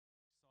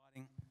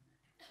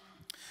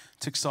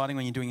It's exciting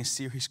when you're doing a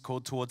series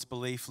called Towards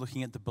Belief,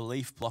 looking at the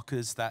belief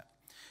blockers that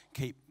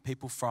keep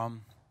people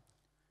from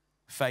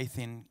faith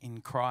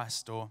in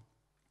Christ,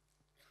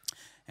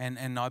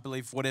 and I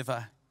believe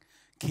whatever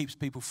keeps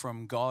people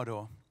from God,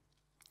 or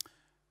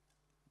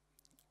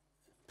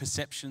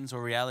perceptions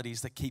or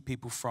realities that keep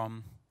people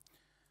from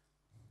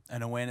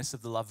an awareness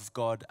of the love of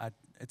God,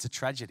 it's a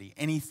tragedy.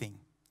 Anything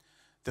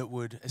that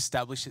would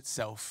establish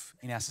itself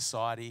in our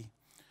society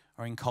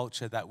or in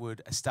culture that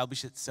would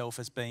establish itself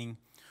as being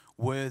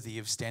worthy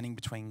of standing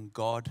between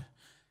God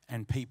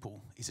and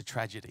people is a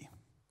tragedy.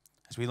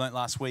 As we learnt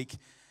last week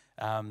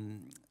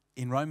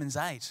in Romans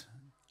 8,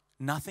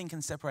 nothing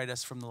can separate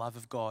us from the love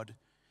of God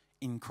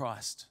in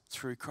Christ,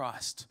 through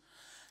Christ.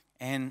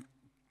 And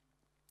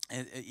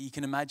you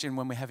can imagine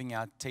when we're having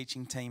our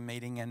teaching team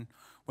meeting and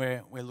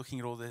we're looking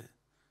at all the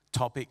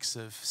topics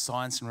of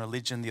science and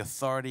religion, the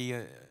authority,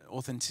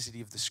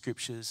 authenticity of the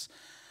scriptures,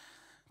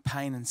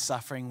 pain and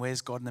suffering. Where's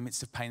God in the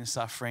midst of pain and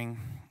suffering?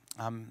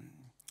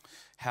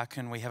 How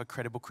can we have a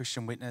credible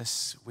Christian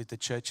witness with the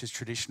church's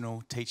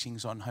traditional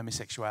teachings on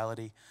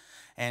homosexuality?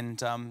 And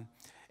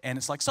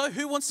it's like, so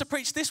who wants to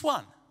preach this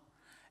one?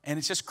 And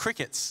it's just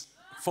crickets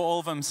for all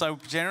of them. So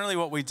generally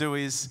what we do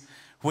is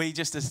we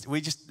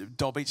just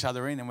dob each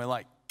other in, and we're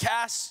like,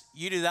 Cass,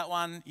 you do that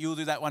one, you'll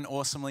do that one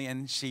awesomely,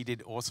 and she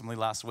did awesomely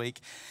last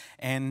week.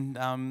 And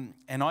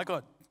I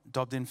got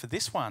dobbed in for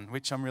this one,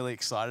 which I'm really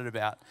excited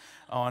about,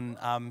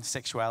 on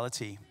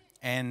sexuality.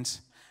 And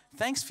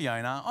thanks,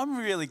 Fiona. I'm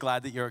really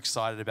glad that you're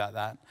excited about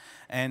that.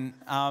 And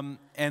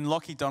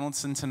Lockie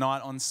Donaldson tonight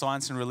on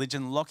science and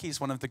religion. Lockie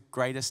is one of the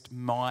greatest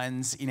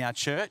minds in our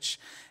church,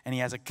 and he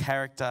has a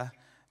character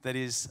that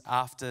is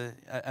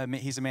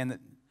he's a man that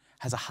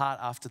has a heart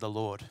after the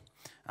Lord.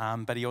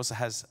 But he also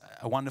has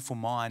a wonderful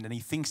mind, and he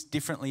thinks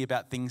differently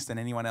about things than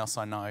anyone else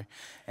I know.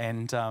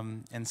 And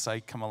so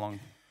come along.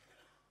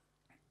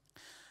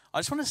 I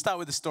just want to start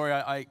with a story.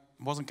 I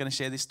wasn't going to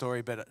share this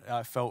story, but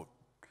I felt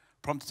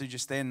prompted to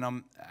just then.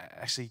 I'm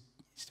actually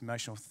just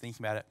emotional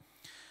thinking about it.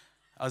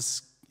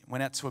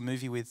 Went out to a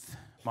movie with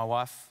my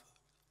wife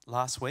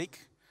last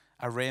week,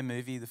 a rare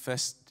movie, the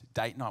first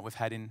date night we've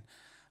had in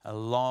a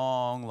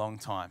long, long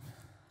time.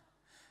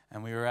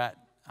 And we were at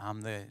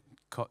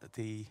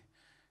the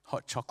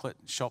hot chocolate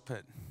shop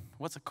at,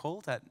 what's it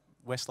called, at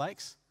West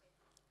Lakes?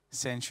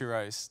 San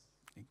Churros,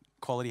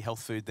 quality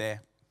health food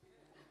there.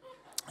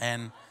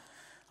 And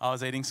I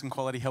was eating some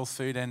quality health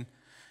food, and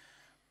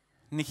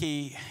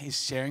Nikki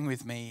is sharing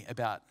with me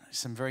about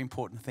some very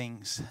important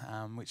things,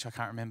 which I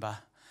can't remember.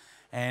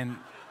 And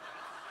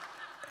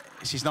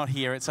she's not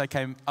here. It's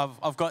okay.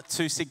 I've got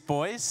 2 sick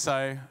boys,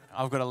 so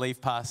I've got a leave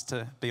pass,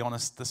 to be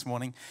honest, this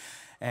morning.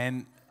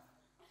 And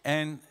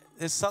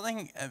there's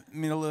something in the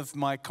middle of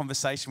my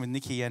conversation with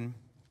Nikki, and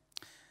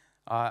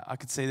I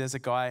could see there's a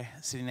guy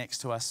sitting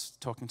next to us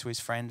talking to his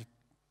friend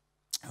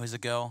who is a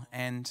girl.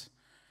 And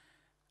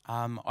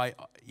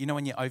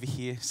when you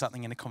overhear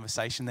something in a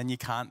conversation, then you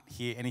can't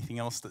hear anything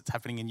else that's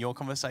happening in your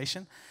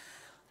conversation.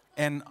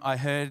 And I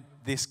heard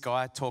this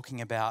guy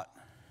talking about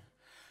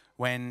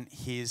when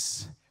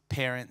his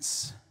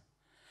parents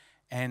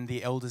and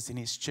the elders in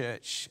his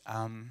church,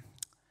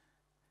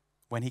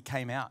 when he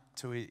came out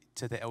to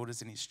the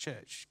elders in his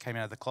church, came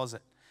out of the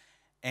closet,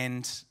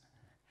 and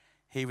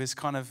he was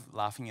kind of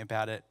laughing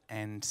about it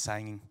and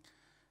saying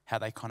how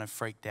they kind of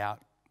freaked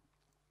out.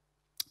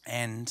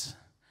 And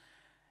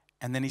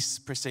then he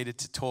proceeded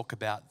to talk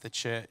about the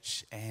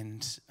church,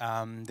 and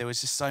there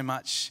was just so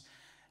much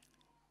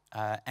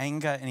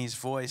anger in his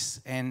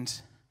voice,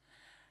 and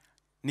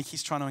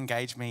Nikki's trying to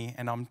engage me,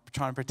 and I'm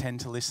trying to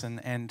pretend to listen,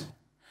 and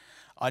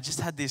I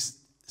just had this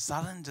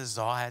sudden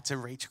desire to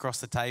reach across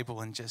the table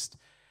and just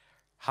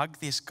hug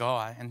this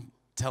guy and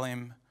tell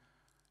him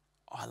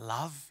I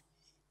love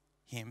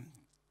him,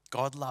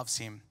 God loves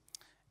him,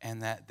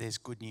 and that there's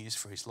good news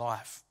for his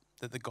life,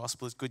 that the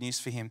gospel is good news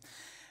for him.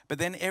 But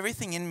then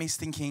everything in me is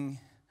thinking,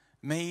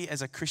 me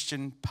as a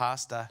Christian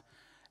pastor,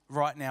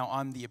 right now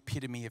I'm the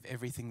epitome of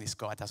everything this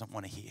guy doesn't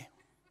want to hear.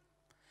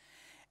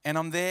 And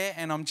I'm there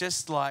and I'm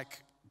just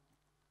like,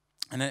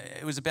 and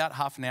it was about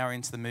half an hour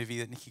into the movie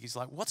that Nikki's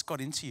like, what's got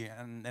into you?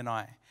 And then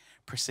I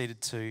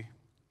proceeded to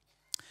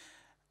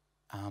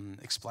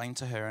explain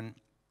to her. And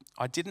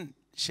I didn't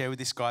share with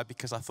this guy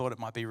because I thought it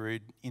might be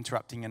rude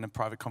interrupting in a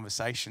private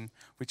conversation,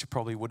 which it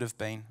probably would have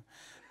been.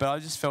 But I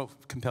just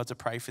felt compelled to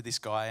pray for this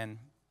guy. And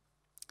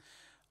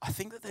I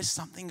think that there's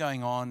something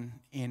going on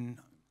in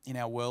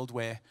our world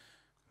where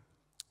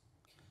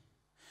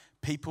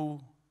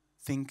people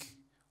think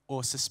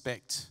or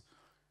suspect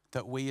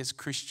that we as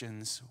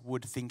Christians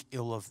would think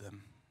ill of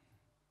them.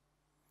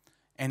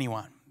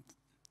 Anyone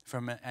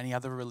from any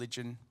other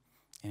religion,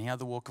 any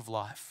other walk of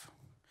life.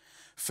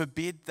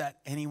 Forbid that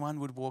anyone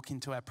would walk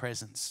into our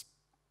presence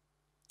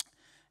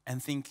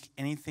and think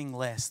anything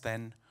less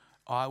than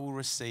I will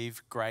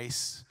receive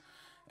grace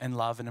and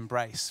love and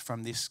embrace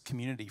from this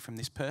community, from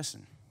this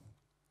person.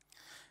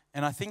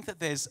 And I think that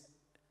there's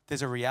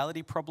a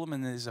reality problem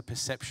and there's a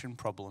perception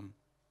problem.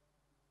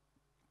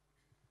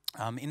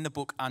 In the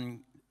book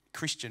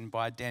Unchristian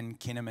by Dan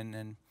Kinnaman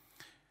and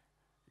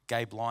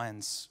Gabe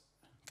Lyons.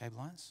 Gabe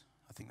Lyons?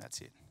 I think that's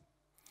it.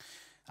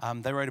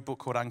 They wrote a book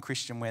called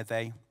Unchristian where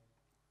they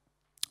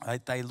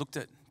looked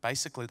at,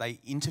 basically they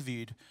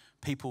interviewed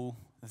people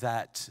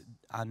that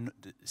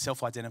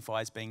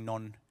self-identify as being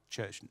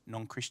non-church,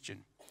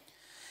 non-Christian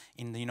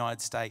in the United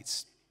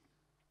States.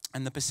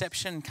 And the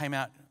perception came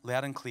out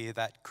loud and clear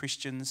that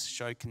Christians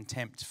show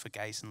contempt for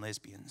gays and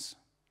lesbians.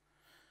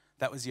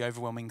 That was the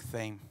overwhelming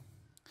theme.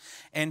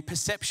 And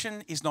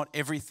perception is not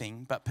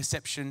everything, but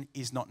perception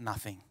is not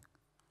nothing.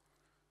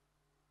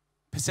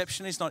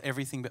 Perception is not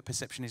everything, but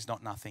perception is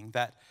not nothing.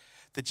 That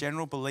the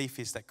general belief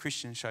is that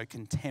Christians show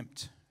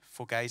contempt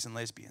for gays and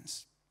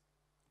lesbians.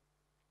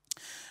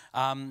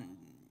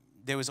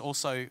 There was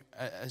also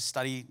a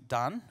study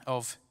done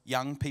of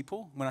young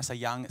people. When I say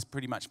young, it's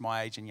pretty much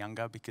my age and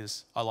younger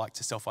because I like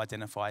to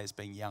self-identify as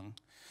being young.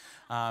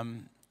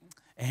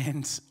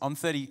 And I'm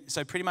 30,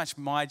 so pretty much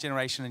my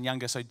generation and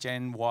younger, so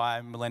Gen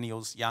Y,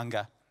 millennials,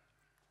 younger.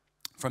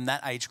 From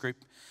that age group,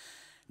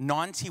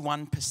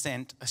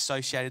 91%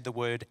 associated the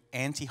word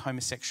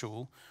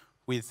anti-homosexual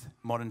with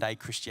modern-day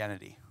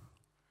Christianity.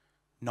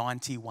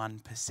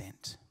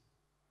 91%.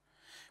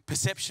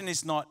 Perception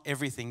is not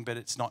everything, but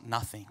it's not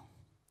nothing.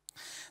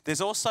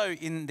 There's also,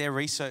 in their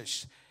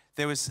research,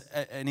 there was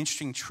an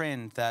interesting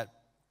trend that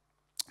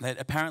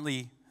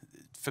apparently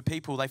for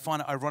people, they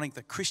find it ironic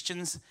that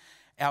Christians,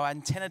 our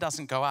antenna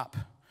doesn't go up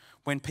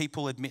when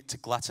people admit to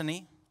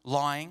gluttony,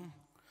 lying,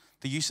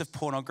 the use of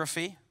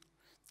pornography,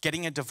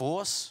 getting a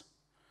divorce,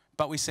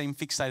 but we seem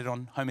fixated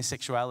on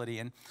homosexuality.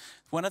 And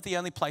one of the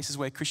only places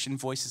where Christian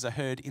voices are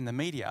heard in the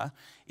media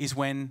is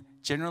when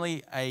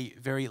generally a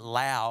very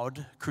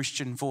loud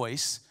Christian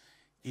voice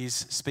is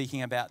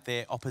speaking about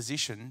their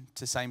opposition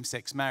to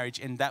same-sex marriage,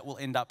 and that will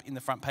end up in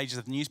the front pages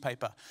of the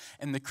newspaper.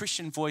 And the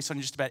Christian voice on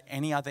just about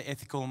any other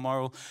ethical,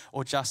 moral,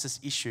 or justice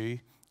issue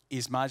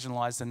is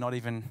marginalised and not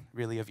even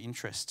really of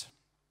interest.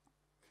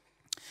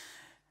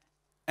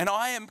 And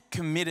I am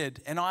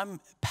committed and I'm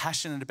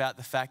passionate about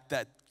the fact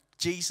that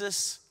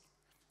Jesus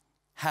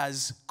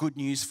has good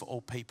news for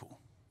all people.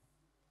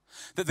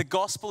 That the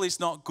gospel is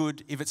not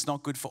good if it's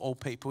not good for all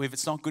people, if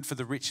it's not good for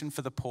the rich and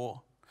for the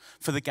poor,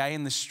 for the gay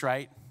and the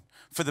straight,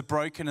 for the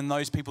broken and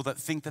those people that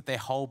think that they're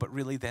whole but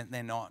really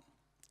they're not.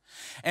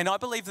 And I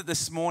believe that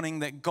this morning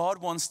that God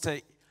wants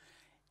to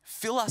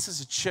fill us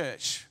as a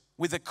church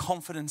with a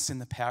confidence in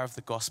the power of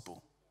the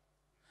gospel.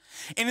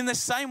 And in the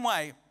same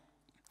way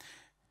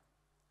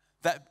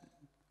that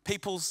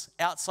people's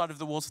outside of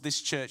the walls of this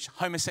church,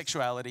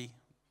 homosexuality,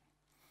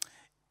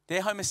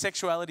 their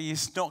homosexuality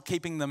is not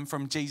keeping them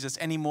from Jesus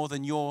any more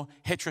than your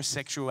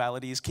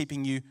heterosexuality is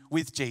keeping you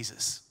with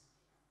Jesus.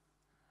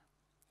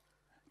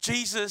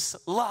 Jesus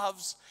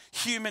loves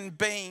human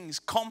beings,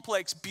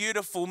 complex,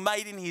 beautiful,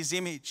 made in his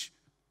image.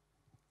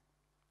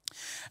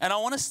 And I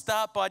want to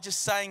start by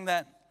just saying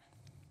that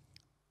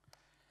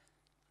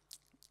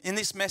in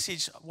this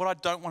message, what I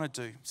don't want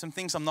to do, some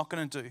things I'm not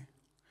going to do.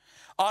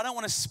 I don't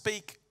want to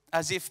speak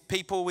as if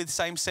people with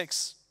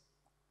same-sex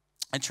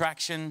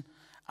attraction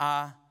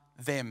are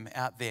them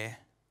out there.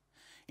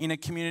 In a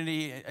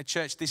community, a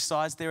church this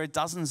size, there are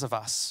dozens of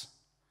us,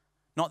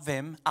 not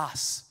them,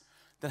 us,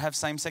 that have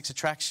same-sex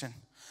attraction.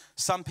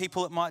 Some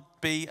people it might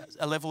be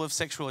a level of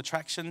sexual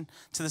attraction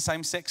to the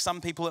same sex.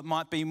 Some people it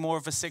might be more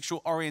of a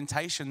sexual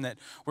orientation that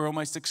we're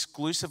almost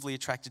exclusively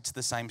attracted to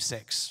the same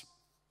sex.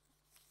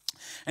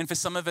 And for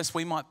some of us,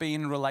 we might be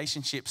in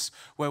relationships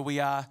where we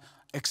are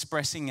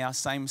expressing our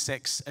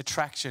same-sex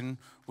attraction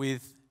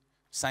with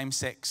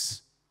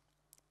same-sex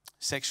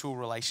sexual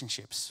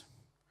relationships.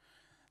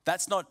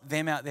 That's not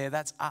them out there,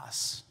 that's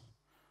us.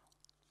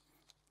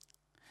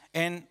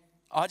 And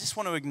I just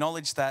want to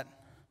acknowledge that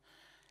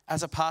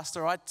as a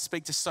pastor, I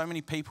speak to so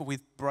many people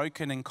with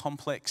broken and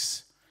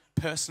complex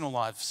personal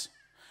lives.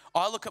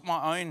 I look at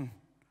my own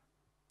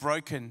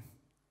broken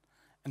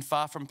and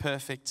far from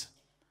perfect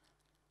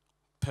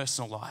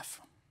personal life.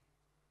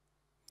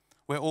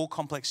 We're all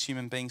complex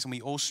human beings and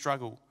we all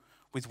struggle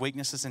with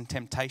weaknesses and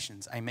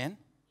temptations. Amen?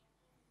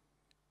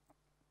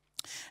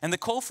 And the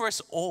call for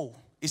us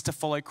all is to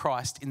follow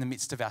Christ in the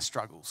midst of our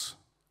struggles.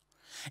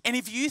 And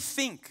if you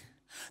think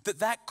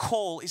that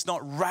call is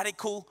not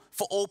radical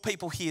for all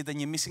people here, then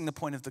you're missing the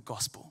point of the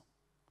gospel.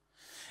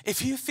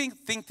 If you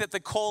think that the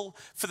call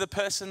for the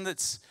person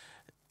that's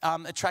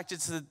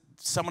attracted to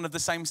someone of the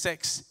same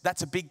sex,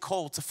 that's a big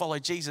call to follow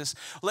Jesus.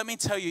 Let me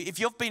tell you, if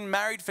you've been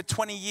married for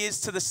 20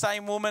 years to the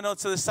same woman or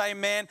to the same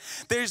man,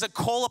 there is a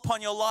call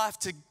upon your life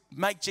to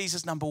make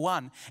Jesus number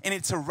one, and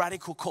it's a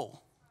radical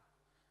call.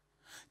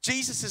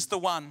 Jesus is the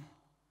one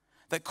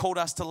that called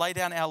us to lay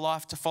down our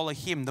life to follow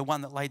him, the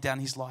one that laid down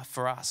his life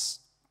for us.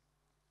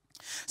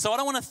 So I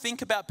don't want to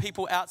think about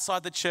people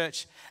outside the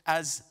church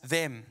as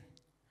them.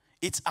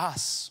 It's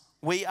us.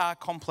 We are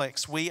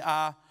complex, we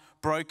are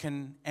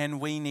broken, and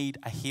we need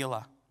a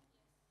healer.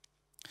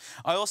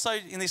 I also,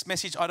 in this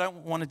message, I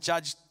don't want to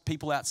judge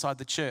people outside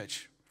the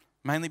church,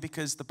 mainly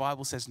because the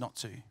Bible says not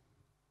to.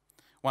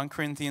 1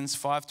 Corinthians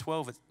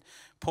 5:12,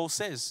 Paul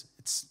says,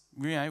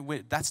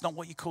 that's not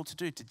what you're called to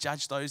do, to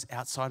judge those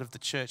outside of the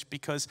church.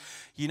 Because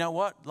you know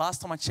what?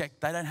 Last time I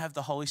checked, they don't have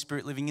the Holy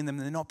Spirit living in them.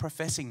 They're not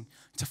professing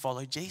to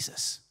follow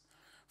Jesus.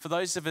 For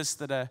those of us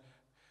that are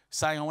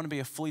saying, I want to be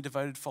a fully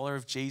devoted follower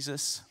of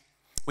Jesus,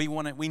 we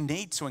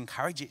need to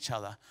encourage each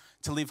other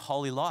to live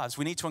holy lives.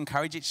 We need to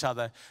encourage each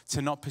other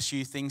to not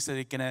pursue things that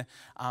are going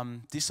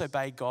to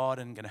disobey God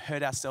and going to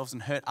hurt ourselves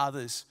and hurt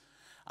others.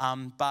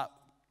 But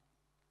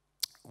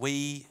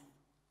we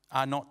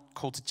are not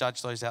called to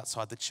judge those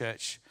outside the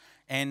church.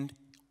 And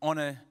on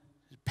a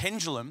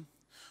pendulum,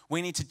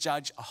 we need to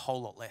judge a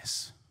whole lot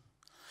less.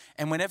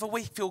 And whenever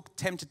we feel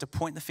tempted to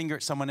point the finger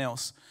at someone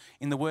else,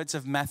 in the words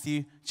of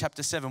Matthew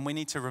chapter 7, we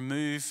need to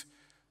remove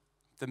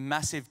the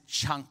massive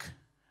chunk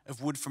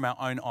of wood from our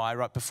own eye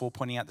right before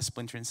pointing out the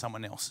splinter in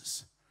someone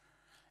else's.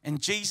 And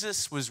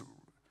Jesus was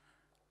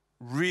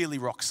really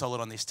rock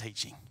solid on this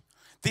teaching.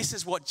 This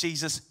is what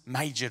Jesus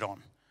majored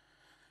on: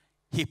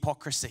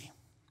 hypocrisy.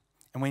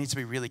 And we need to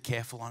be really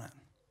careful on it.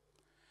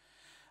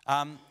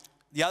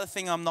 The other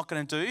thing I'm not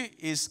going to do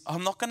is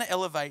I'm not going to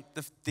elevate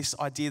this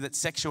idea that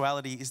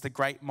sexuality is the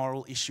great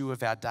moral issue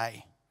of our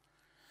day.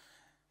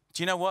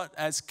 Do you know what?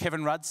 As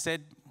Kevin Rudd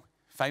said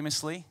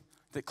famously,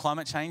 that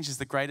climate change is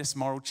the greatest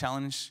moral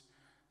challenge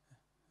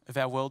of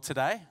our world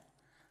today.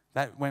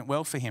 That went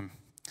well for him.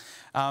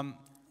 The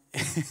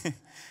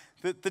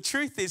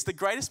truth is, the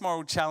greatest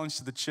moral challenge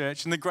to the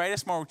church and the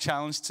greatest moral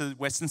challenge to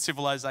Western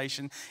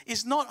civilization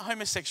is not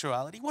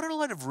homosexuality. What a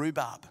load of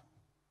rhubarb.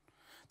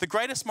 The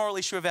greatest moral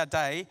issue of our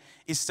day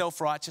is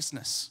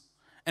self-righteousness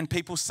and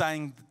people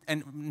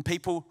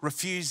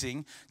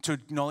refusing to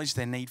acknowledge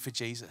their need for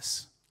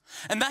Jesus.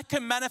 And that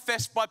can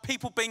manifest by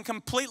people being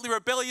completely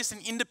rebellious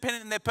and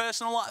independent in their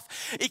personal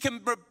life.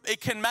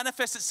 It can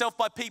manifest itself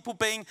by people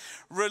being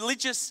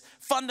religious,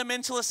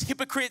 fundamentalist,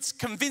 hypocrites,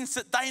 convinced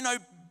that they know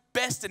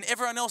best and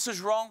everyone else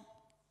is wrong.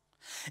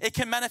 It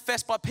can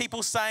manifest by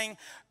people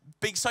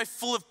being so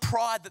full of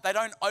pride that they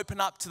don't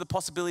open up to the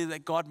possibility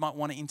that God might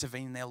want to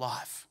intervene in their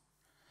life.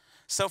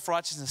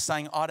 Self-righteousness,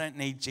 saying, I don't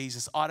need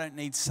Jesus, I don't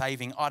need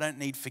saving, I don't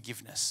need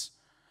forgiveness.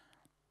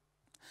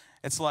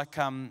 It's like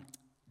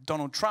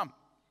Donald Trump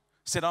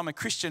said, I'm a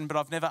Christian, but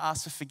I've never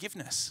asked for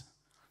forgiveness.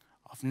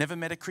 I've never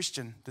met a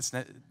Christian that's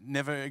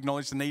never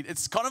acknowledged the need.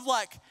 It's kind of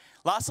like,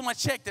 last time I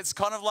checked, it's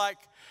kind of like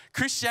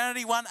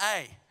Christianity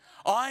 1A.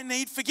 I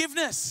need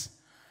forgiveness.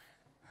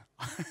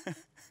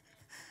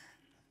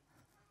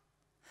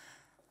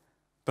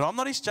 But I'm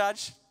not his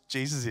judge.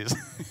 Jesus is.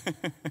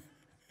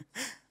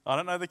 I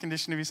don't know the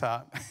condition of his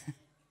heart.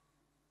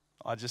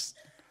 I just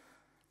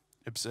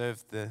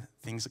observe the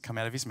things that come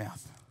out of his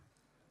mouth.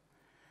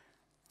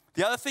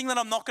 The other thing that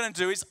I'm not going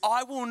to do is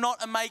I will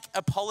not make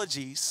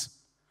apologies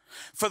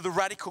for the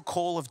radical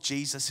call of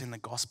Jesus in the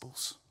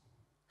Gospels.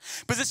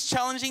 Because it's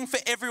challenging for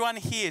everyone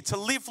here to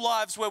live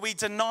lives where we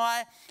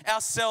deny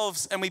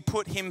ourselves and we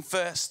put him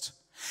first.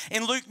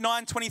 In Luke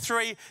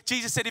 9:23,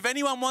 Jesus said, if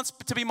anyone wants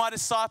to be my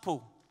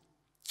disciple,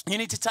 you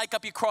need to take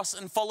up your cross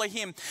and follow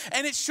him.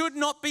 And it should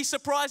not be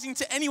surprising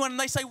to anyone. And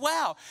they say,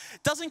 wow,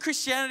 doesn't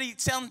Christianity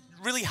sound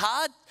really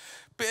hard?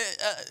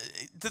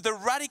 The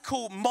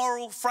radical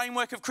moral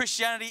framework of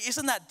Christianity,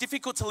 isn't that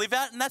difficult to live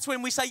out? And that's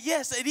when we say,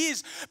 yes, it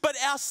is. But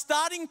our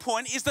starting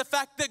point is the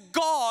fact that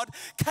God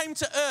came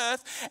to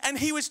earth and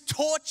he was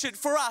tortured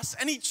for us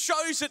and he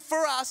chose it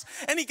for us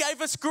and he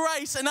gave us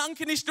grace and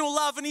unconditional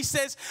love. And he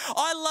says,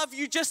 I love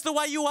you just the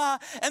way you are.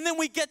 And then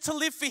we get to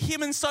live for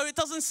him. And so it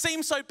doesn't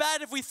seem so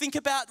bad if we think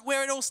about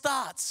where it all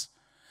starts.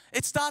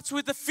 It starts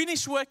with the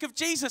finished work of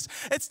Jesus.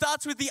 It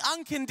starts with the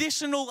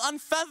unconditional,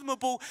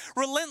 unfathomable,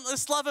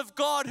 relentless love of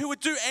God who would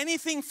do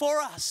anything for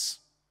us.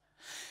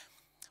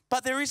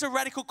 But there is a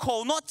radical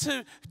call, not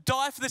to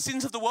die for the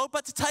sins of the world,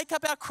 but to take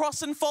up our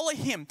cross and follow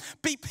him.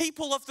 Be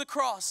people of the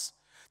cross.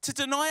 To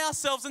deny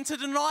ourselves and to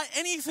deny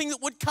anything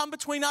that would come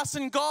between us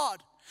and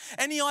God.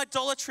 Any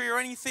idolatry or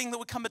anything that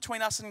would come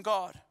between us and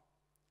God.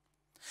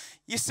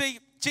 You see,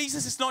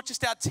 Jesus is not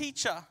just our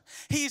teacher.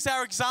 He is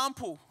our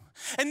example.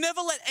 And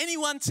never let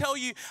anyone tell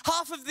you,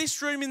 half of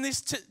this room in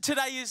this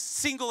today is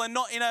single and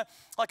not in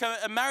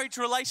a marriage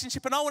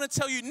relationship. And I want to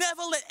tell you,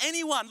 never let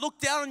anyone look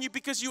down on you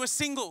because you are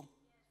single.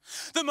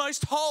 The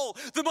most whole,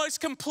 the most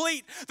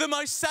complete, the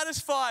most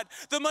satisfied,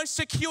 the most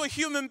secure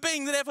human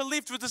being that ever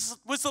lived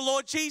was the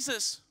Lord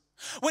Jesus.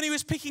 When he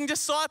was picking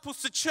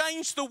disciples to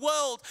change the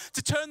world,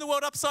 to turn the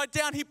world upside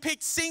down, he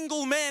picked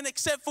single men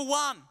except for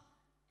one.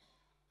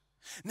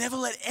 Never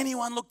let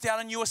anyone look down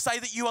on you or say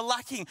that you are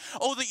lacking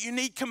or that you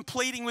need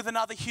completing with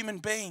another human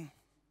being.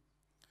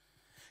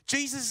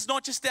 Jesus is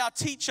not just our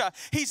teacher,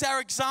 he's our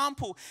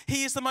example.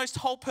 He is the most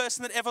whole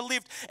person that ever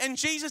lived. And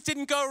Jesus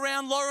didn't go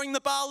around lowering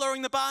the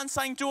bar and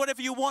saying, do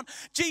whatever you want.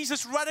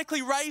 Jesus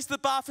radically raised the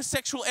bar for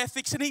sexual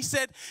ethics. And he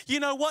said, you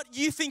know what?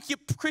 You think you're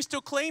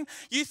crystal clean?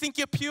 You think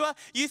you're pure?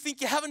 You think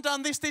you haven't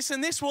done this, this,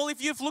 and this? Well,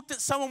 if you've looked at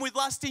someone with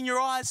lust in your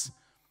eyes,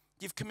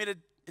 you've committed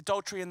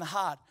adultery in the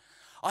heart.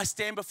 I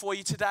stand before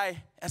you today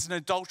as an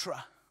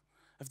adulterer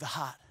of the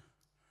heart.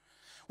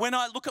 When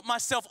I look at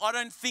myself, I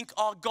don't think,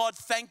 oh God,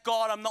 thank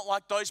God I'm not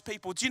like those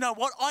people. Do you know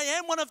what? I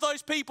am one of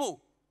those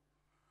people.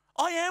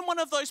 I am one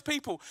of those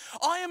people.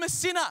 I am a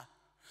sinner,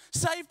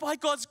 saved by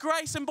God's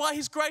grace, and by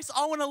his grace,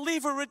 I want to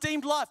live a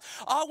redeemed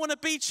life. I want to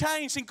be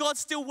changed, and God's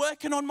still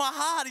working on my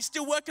heart. He's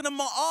still working on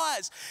my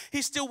eyes.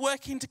 He's still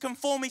working to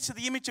conform me to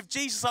the image of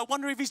Jesus. I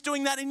wonder if he's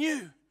doing that in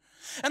you.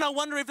 And I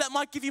wonder if that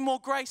might give you more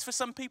grace for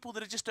some people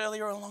that are just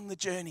earlier along the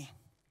journey.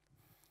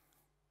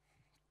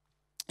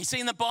 You see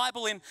in the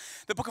Bible, in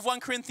the book of 1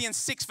 Corinthians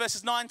 6,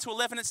 verses 9 to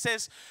 11, it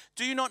says,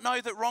 "Do you not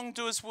know that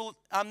wrongdoers will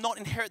not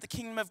inherit the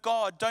kingdom of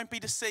God? Don't be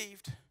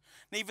deceived.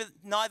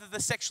 Neither the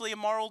sexually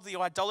immoral, the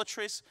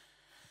idolatrous,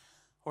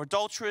 or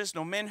adulterers,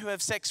 nor men who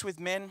have sex with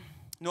men,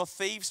 nor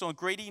thieves, nor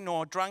greedy,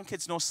 nor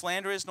drunkards, nor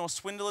slanderers, nor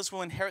swindlers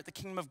will inherit the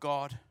kingdom of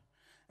God."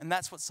 And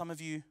that's what some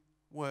of you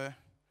were.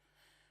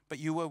 But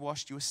you were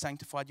washed, you were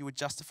sanctified, you were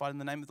justified in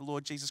the name of the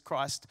Lord Jesus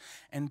Christ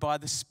and by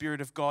the Spirit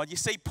of God. You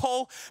see,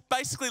 Paul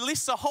basically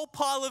lists a whole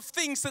pile of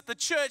things that the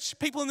church,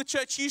 people in the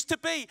church used to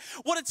be.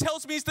 What it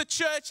tells me is the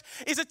church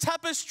is a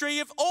tapestry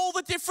of all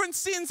the different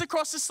sins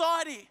across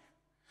society.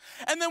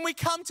 And then we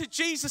come to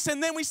Jesus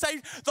and then we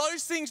say,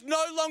 those things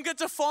no longer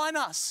define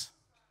us.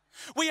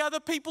 We are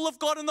the people of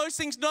God and those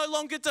things no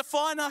longer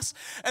define us.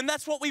 And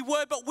that's what we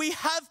were, but we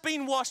have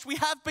been washed, we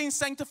have been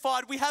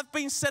sanctified, we have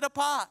been set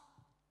apart.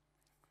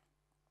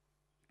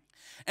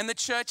 And the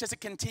church, as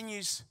it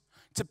continues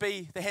to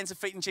be the hands and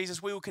feet in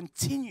Jesus, we will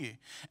continue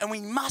and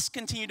we must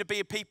continue to be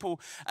a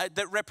people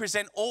that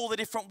represent all the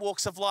different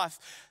walks of life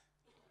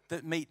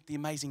that meet the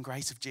amazing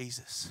grace of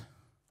Jesus.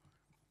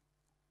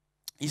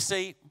 You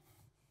see,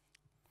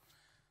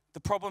 the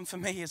problem for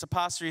me as a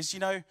pastor is,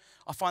 I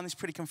find this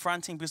pretty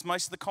confronting because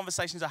most of the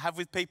conversations I have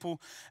with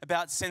people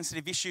about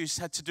sensitive issues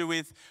had to do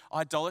with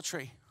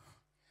idolatry.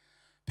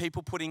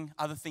 People putting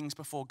other things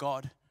before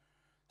God.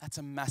 That's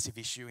a massive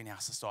issue in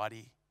our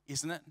society,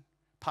 isn't it,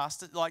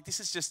 Pastor? This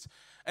is just,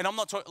 and I'm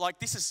not talking,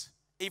 this is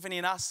even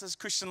in us as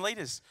Christian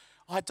leaders.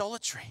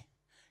 Idolatry,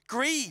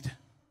 greed,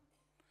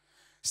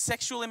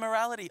 sexual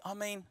immorality. I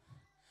mean,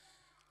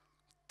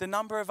 the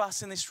number of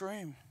us in this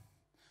room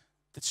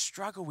that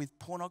struggle with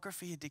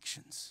pornography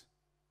addictions.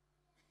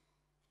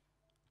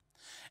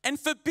 And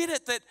forbid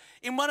it that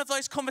in one of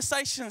those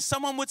conversations,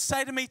 someone would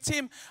say to me,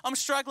 "Tim, I'm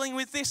struggling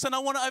with this and I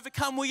want to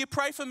overcome. Will you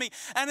pray for me?"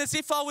 And as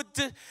if I would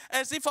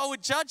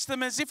judge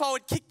them, as if I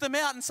would kick them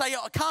out and say,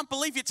 "I can't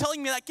believe you're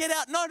telling me that. Get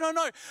out." No.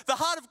 The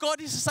heart of God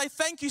is to say,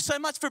 "Thank you so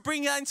much for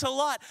bringing that into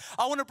light.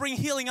 I want to bring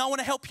healing. I want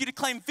to help you to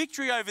claim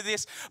victory over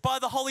this by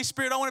the Holy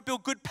Spirit. I want to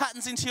build good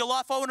patterns into your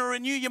life. I want to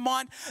renew your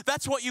mind."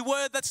 That's what you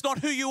were. That's not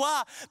who you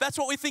are. That's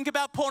what we think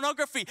about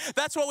pornography.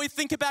 That's what we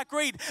think about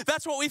greed.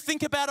 That's what we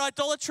think about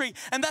idolatry.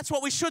 And that's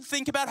what we should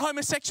think about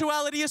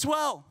homosexuality as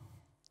well.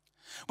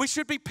 We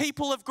should be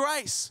people of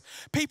grace,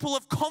 people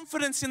of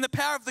confidence in the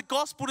power of the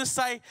gospel to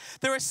say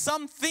there are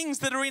some things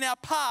that are in our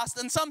past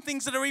and some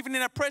things that are even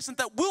in our present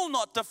that will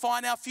not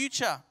define our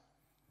future.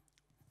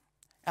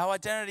 Our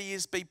identity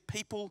is be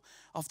people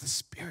of the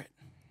Spirit.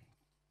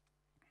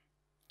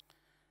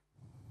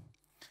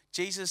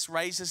 Jesus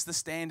raises the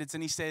standards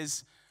and he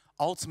says,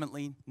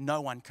 ultimately,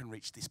 no one can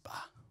reach this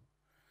bar.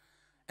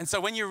 And so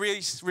when you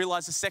really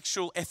realize the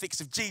sexual ethics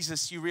of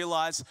Jesus, you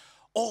realize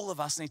all of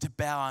us need to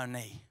bow our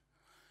knee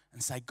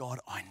and say,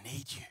 "God, I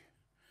need you.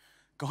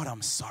 God,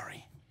 I'm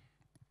sorry."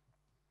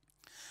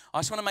 I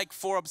just want to make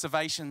 4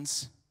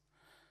 observations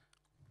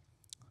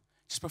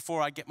just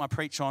before I get my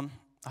preach on.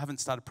 I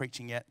haven't started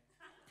preaching yet.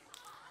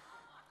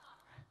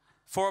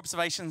 4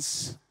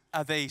 observations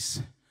are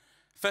these.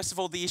 First of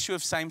all, the issue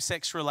of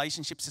same-sex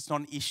relationships, it's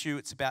not an issue,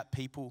 it's about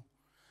people.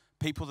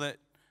 People that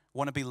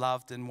want to be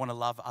loved and want to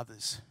love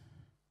others.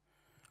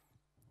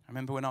 I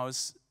remember when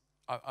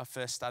I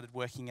first started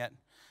working at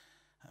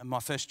my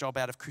first job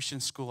out of Christian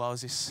school. I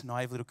was this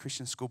naive little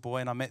Christian school boy,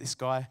 and I met this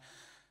guy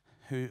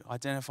who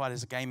identified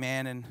as a gay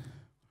man,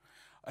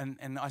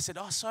 and I said,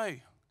 "So,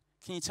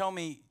 can you tell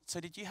me,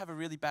 did you have a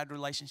really bad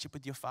relationship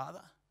with your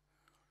father?"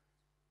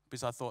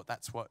 Because I thought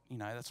that's what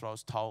I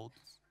was told.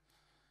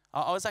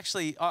 I was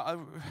actually,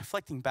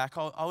 reflecting back,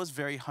 I was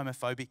very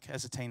homophobic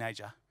as a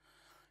teenager,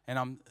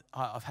 and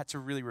I've had to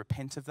really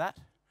repent of that.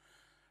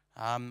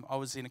 I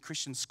was in a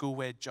Christian school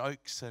where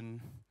jokes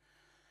and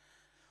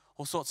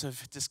all sorts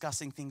of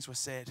disgusting things were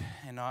said,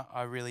 and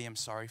I really am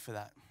sorry for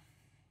that.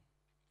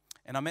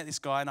 And I met this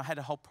guy, and I had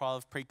a whole pile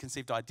of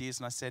preconceived ideas,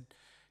 and I said,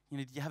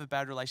 "Did you have a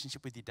bad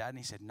relationship with your dad?" And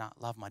he said, "Nah,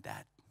 love my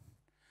dad."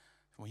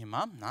 "Well, your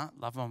mum?" "Nah,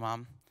 love my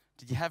mum."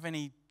 "Did you have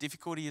any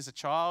difficulty as a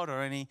child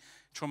or any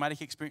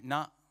traumatic experience?"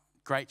 "Nah,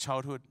 great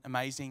childhood,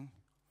 amazing.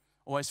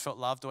 Always felt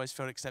loved, always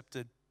felt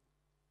accepted."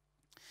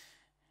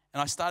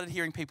 And I started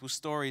hearing people's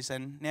stories,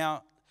 and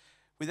now,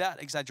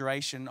 without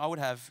exaggeration, I would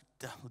have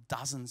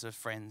dozens of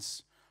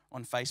friends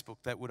on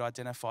Facebook that would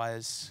identify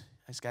as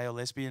gay or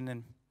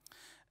lesbian,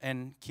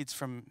 and kids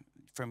from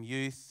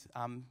youth,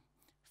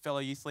 fellow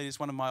youth leaders.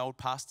 One of my old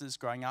pastors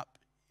growing up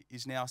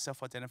is now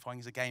self-identifying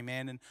as a gay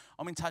man, and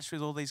I'm in touch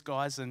with all these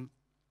guys, and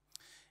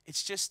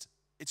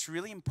it's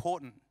really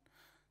important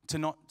to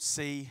not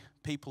see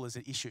people as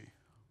an issue.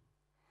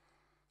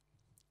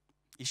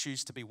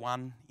 Issues to be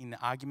won in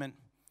argument,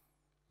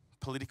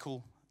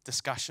 political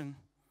discussion.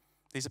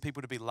 These are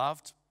people to be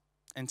loved,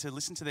 and to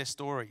listen to their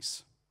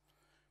stories.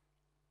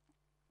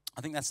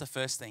 I think that's the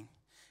first thing.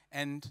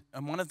 And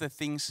one of the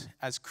things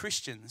as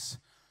Christians,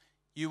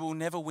 you will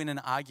never win an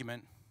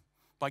argument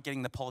by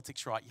getting the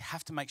politics right. You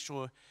have to make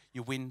sure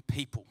you win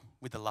people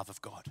with the love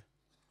of God.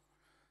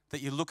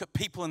 That you look at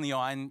people in the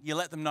eye and you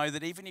let them know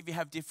that even if you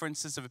have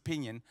differences of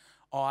opinion,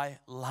 I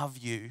love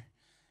you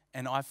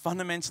and I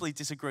fundamentally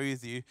disagree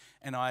with you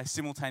and I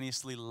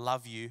simultaneously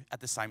love you at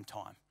the same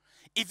time.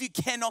 If you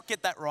cannot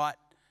get that right,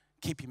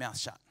 keep your mouth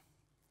shut.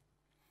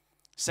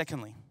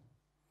 Secondly,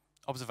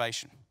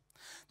 observation.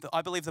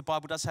 I believe the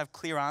Bible does have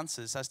clear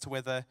answers as to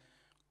whether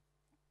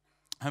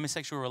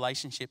homosexual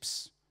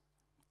relationships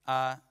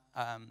are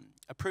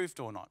approved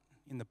or not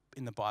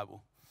in the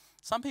Bible.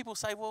 Some people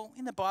say, well,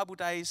 in the Bible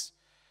days,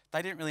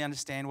 they didn't really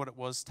understand what it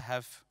was to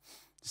have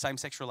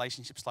same-sex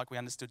relationships like we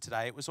understood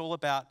today. It was all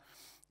about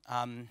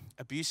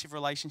abusive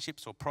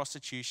relationships or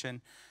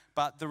prostitution,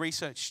 but the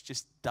research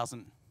just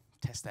doesn't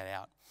test that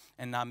out.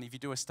 And if you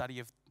do a study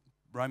of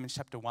Romans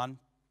chapter 1,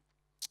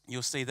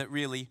 you'll see that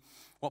really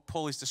what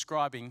Paul is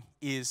describing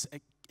is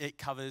it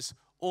covers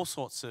all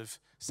sorts of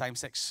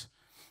same-sex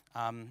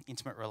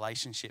intimate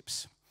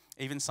relationships.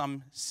 Even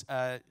some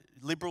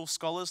liberal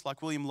scholars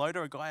like William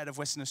Loader, a guy out of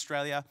Western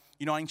Australia,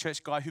 Uniting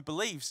Church guy who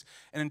believes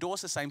and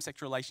endorses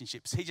same-sex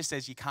relationships. He just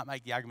says you can't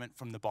make the argument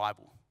from the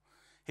Bible.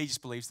 He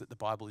just believes that the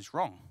Bible is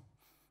wrong.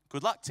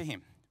 Good luck to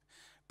him.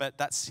 But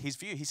that's his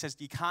view. He says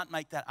you can't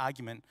make that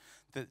argument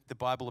that the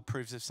Bible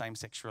approves of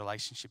same-sex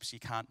relationships. You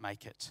can't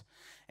make it.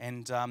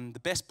 And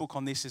the best book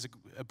on this is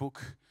a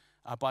book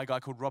by a guy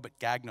called Robert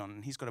Gagnon.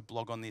 And he's got a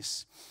blog on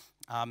this.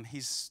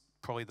 He's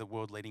probably the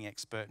world-leading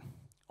expert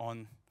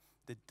on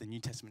the New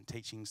Testament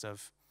teachings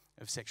of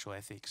sexual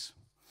ethics.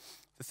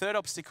 The third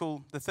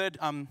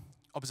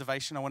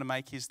observation I want to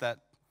make is that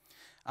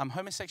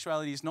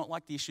homosexuality is not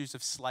like the issues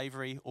of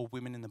slavery or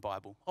women in the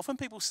Bible. Often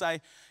people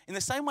say, in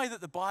the same way that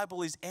the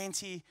Bible is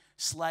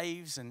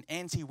anti-slaves and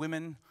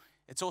anti-women,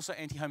 it's also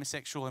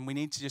anti-homosexual, and we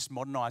need to just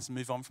modernize and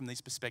move on from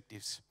these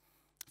perspectives.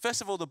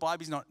 First of all, the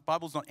Bible's not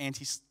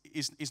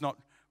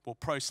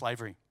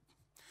pro-slavery.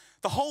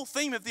 The whole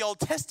theme of the Old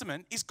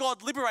Testament is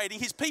God liberating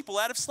his people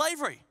out of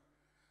slavery.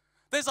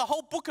 There's a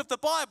whole book of the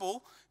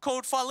Bible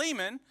called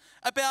Philemon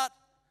about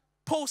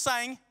Paul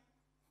saying,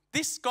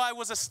 this guy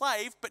was a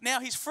slave, but now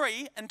he's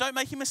free, and don't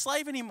make him a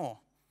slave anymore.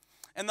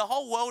 And the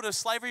whole world of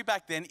slavery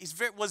back then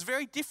was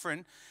very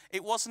different.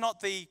 It was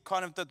not the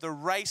kind of the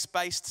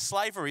race-based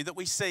slavery that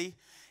we see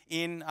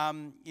in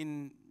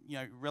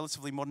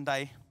relatively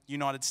modern-day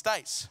United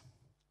States.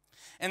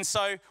 And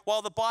so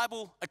while the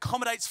Bible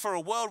accommodates for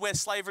a world where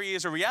slavery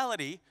is a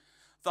reality,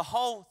 the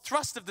whole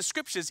thrust of the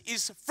scriptures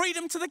is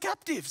freedom to the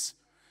captives.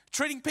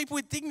 Treating people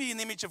with dignity in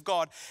the image of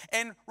God.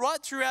 And right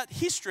throughout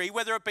history,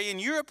 whether it be in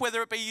Europe,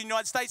 whether it be in the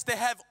United States, there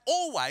have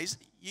always,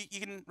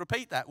 you can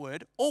repeat that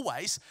word,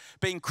 always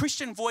been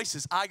Christian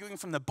voices arguing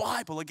from the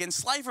Bible against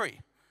slavery.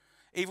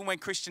 Even when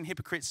Christian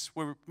hypocrites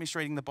were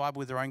misreading the Bible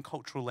with their own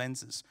cultural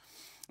lenses.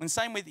 And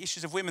same with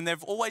issues of women. There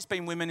have always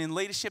been women in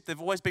leadership. There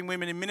have always been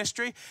women in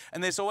ministry.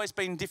 And there's always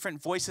been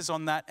different voices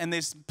on that. And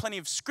there's plenty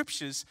of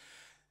scriptures.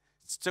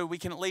 So we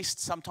can at least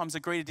sometimes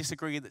agree to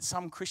disagree that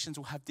some Christians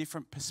will have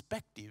different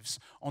perspectives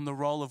on the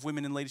role of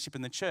women in leadership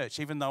in the church,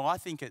 even though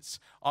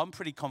I'm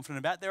pretty confident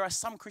about it. There are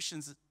some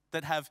Christians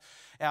that have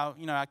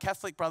our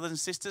Catholic brothers and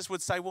sisters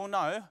would say, well,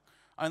 no,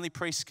 only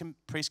priests can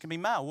be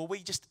male. Well,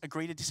 we just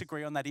agree to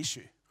disagree on that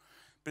issue.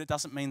 But it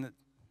doesn't mean that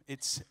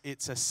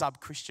it's a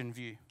sub-Christian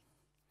view.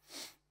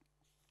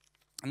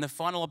 And the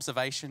final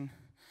observation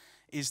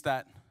is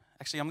that,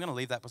 actually, I'm going to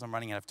leave that because I'm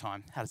running out of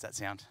time. How does that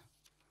sound?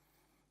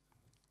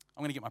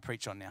 I'm going to get my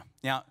preach on now.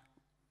 Now,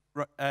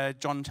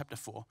 John chapter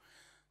 4.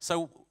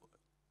 So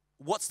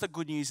what's the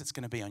good news that's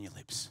going to be on your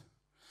lips?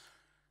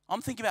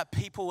 I'm thinking about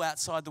people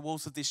outside the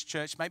walls of this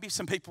church, maybe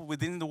some people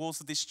within the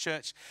walls of this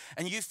church,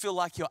 and you feel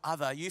like you're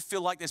other. You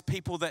feel like there's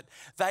people that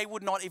they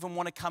would not even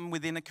want to come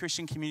within a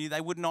Christian community.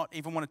 They would not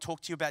even want to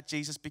talk to you about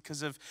Jesus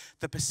because of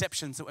the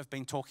perceptions that we've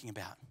been talking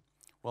about.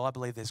 Well, I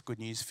believe there's good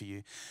news for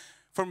you.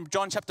 From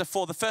John chapter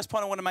 4, the first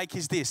point I want to make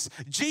is this.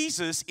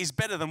 Jesus is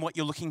better than what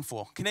you're looking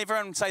for. Can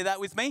everyone say that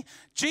with me?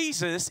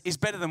 Jesus is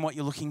better than what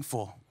you're looking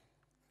for.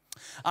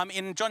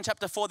 In John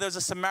chapter 4, there was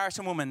a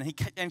Samaritan woman,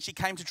 and she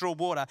came to draw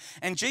water.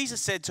 And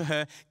Jesus said to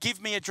her,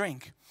 give me a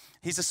drink.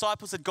 His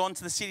disciples had gone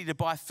to the city to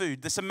buy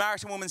food. The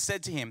Samaritan woman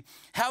said to him,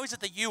 how is it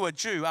that you, a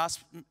Jew,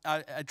 ask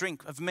a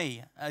drink of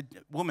me, a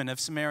woman of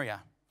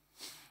Samaria?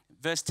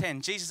 Verse 10,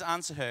 Jesus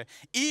answered her,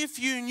 if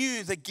you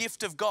knew the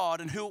gift of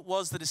God and who it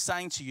was that is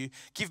saying to you,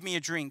 give me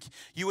a drink,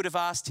 you would have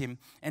asked him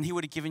and he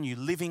would have given you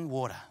living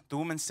water. The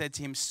woman said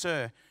to him,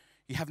 sir,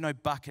 you have no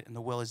bucket and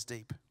the well is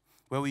deep.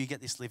 Where will you get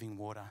this living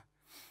water?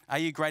 Are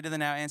you greater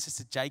than our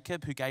ancestor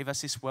Jacob, who gave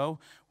us this well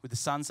with the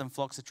sons and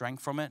flocks that drank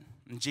from it?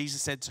 And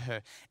Jesus said to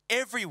her,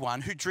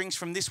 everyone who drinks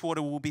from this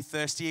water will be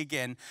thirsty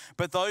again,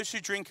 but those who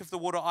drink of the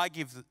water I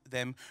give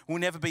them will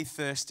never be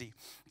thirsty.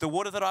 The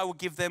water that I will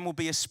give them will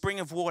be a spring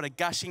of water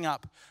gushing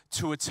up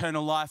to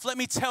eternal life. Let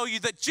me tell you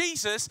that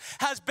Jesus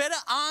has better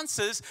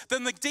answers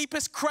than the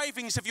deepest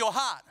cravings of your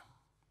heart.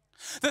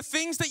 The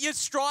things that you're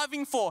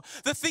striving for,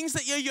 the things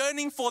that you're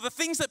yearning for, the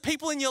things that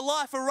people in your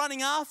life are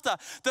running after,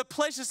 the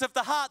pleasures of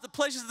the heart, the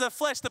pleasures of the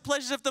flesh, the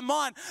pleasures of the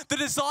mind, the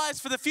desires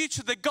for the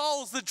future, the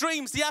goals, the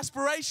dreams, the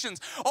aspirations,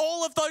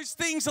 all of those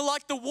things are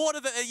like the water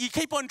that you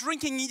keep on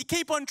drinking, you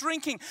keep on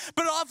drinking.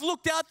 But I've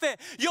looked out there,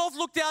 you've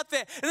looked out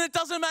there, and it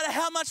doesn't matter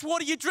how much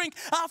water you drink,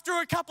 after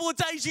a couple of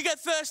days you get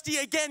thirsty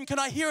again. Can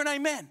I hear an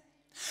amen?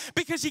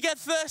 Because you get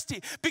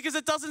thirsty, because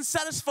it doesn't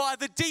satisfy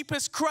the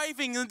deepest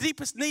craving and the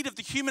deepest need of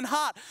the human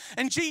heart.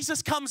 And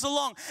Jesus comes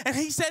along and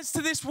he says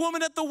to this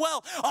woman at the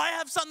well, I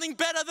have something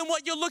better than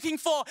what you're looking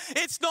for.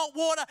 It's not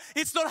water,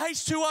 it's not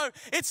H2O,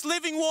 it's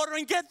living water.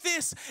 And get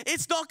this,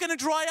 it's not going to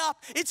dry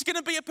up. It's going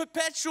to be a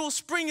perpetual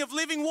spring of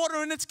living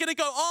water, and it's going to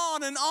go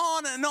on and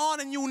on and on,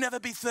 and you'll never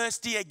be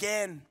thirsty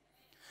again.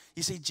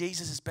 You see,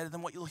 Jesus is better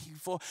than what you're looking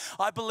for.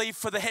 I believe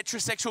for the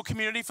heterosexual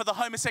community, for the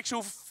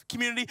homosexual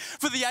community,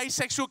 for the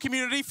asexual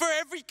community, for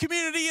every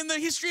community in the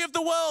history of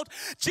the world,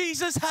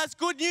 Jesus has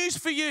good news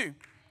for you.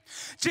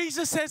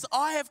 Jesus says,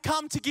 I have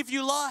come to give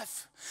you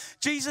life.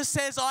 Jesus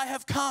says, I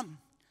have come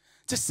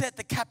to set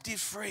the captive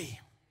free.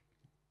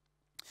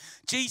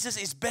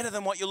 Jesus is better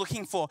than what you're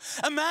looking for.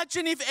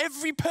 Imagine if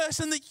every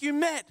person that you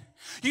met,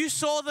 you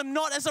saw them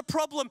not as a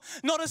problem,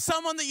 not as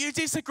someone that you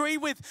disagree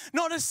with,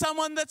 not as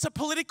someone that's a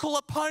political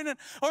opponent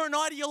or an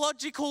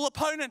ideological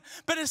opponent,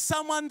 but as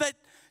someone that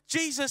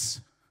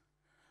Jesus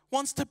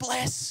wants to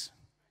bless,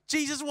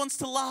 Jesus wants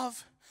to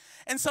love,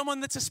 and someone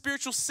that's a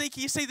spiritual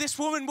seeker. You see, this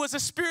woman was a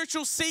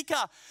spiritual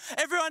seeker.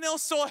 Everyone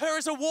else saw her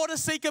as a water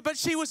seeker, but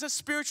she was a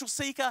spiritual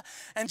seeker,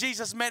 and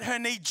Jesus met her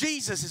need.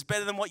 Jesus is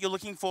better than what you're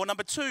looking for.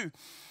 Number two,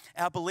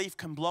 our belief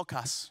can block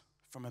us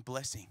from a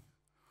blessing.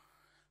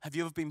 Have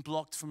you ever been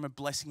blocked from a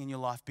blessing in your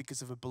life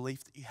because of a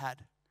belief that you had?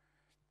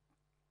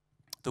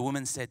 The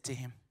woman said to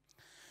him,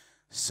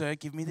 Sir,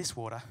 give me this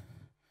water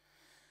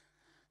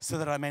so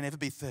that I may never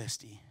be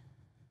thirsty.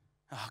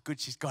 Oh, good,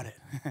 she's got it.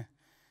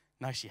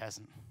 No, she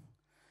hasn't.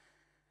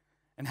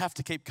 And have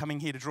to keep coming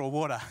here to draw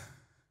water.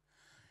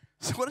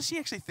 So what does she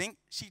actually think?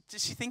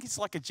 Does she think it's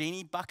like a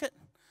genie bucket?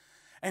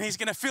 And he's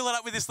going to fill it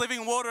up with this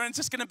living water, and it's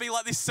just going to be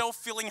like this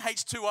self-filling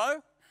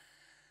H2O?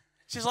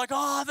 She's like,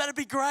 oh, that'd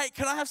be great.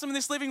 Can I have some of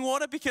this living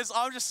water? Because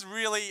I just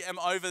really am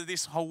over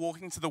this whole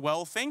walking to the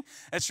well thing.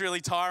 It's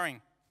really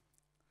tiring.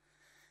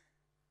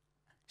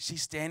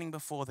 She's standing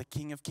before the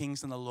King of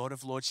Kings and the Lord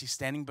of Lords. She's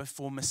standing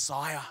before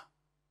Messiah.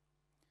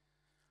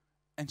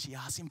 And she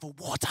asks him for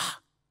water.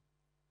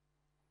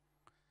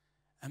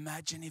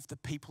 Imagine if the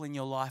people in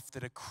your life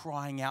that are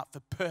crying out for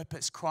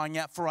purpose, crying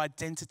out for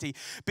identity.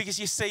 Because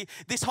you see,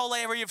 this whole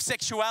area of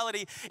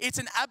sexuality, it's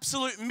an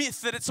absolute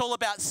myth that it's all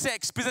about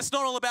sex. Because it's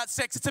not all about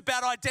sex, it's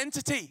about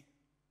identity.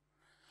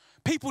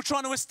 People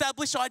trying to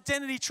establish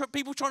identity,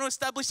 people trying to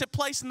establish a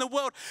place in the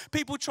world,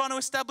 people trying to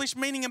establish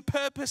meaning and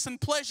purpose and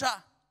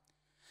pleasure.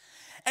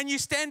 And you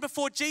stand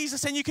before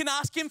Jesus and you can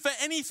ask him for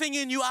anything,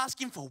 and you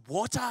ask him for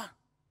water.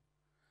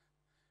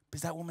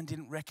 Because that woman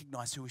didn't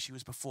recognize who she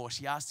was before.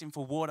 She asked him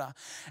for water,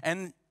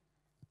 and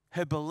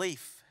her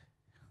belief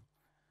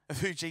of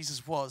who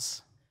Jesus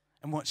was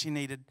and what she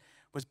needed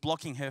was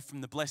blocking her from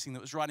the blessing that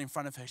was right in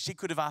front of her. She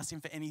could have asked him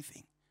for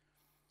anything,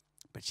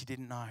 but she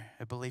didn't know.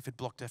 Her belief had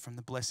blocked her from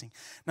the blessing.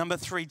 Number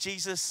three,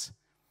 Jesus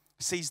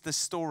sees the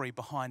story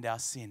behind our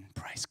sin.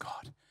 Praise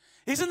God.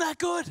 Isn't that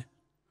good?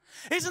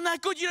 Isn't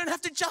that good? You don't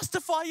have to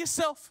justify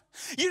yourself.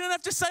 You don't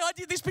have to say, I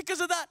did this because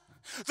of that.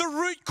 The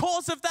root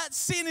cause of that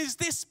sin is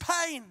this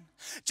pain.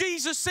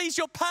 Jesus sees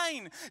your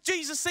pain.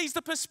 Jesus sees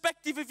the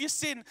perspective of your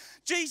sin.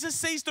 Jesus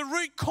sees the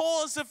root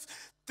cause of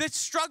the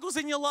struggles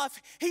in your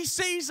life. He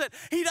sees it.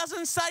 He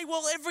doesn't say,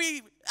 well,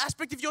 every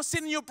aspect of your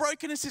sin and your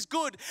brokenness is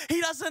good.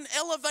 He doesn't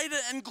elevate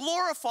it and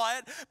glorify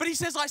it, but he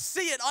says, I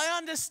see it. I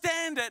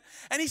understand it.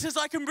 And he says,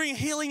 I can bring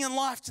healing and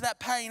life to that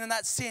pain and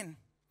that sin.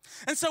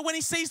 And so when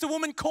he sees the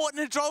woman caught in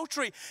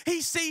adultery,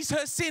 he sees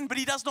her sin, but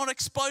he does not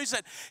expose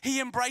it.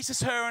 He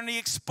embraces her and he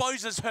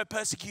exposes her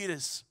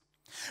persecutors.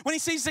 When he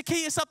sees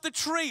Zacchaeus up the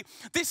tree,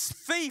 this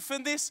thief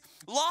and this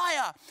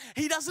liar,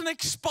 he doesn't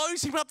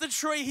expose him up the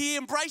tree. He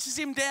embraces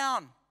him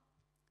down.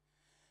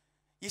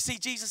 You see,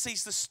 Jesus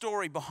sees the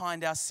story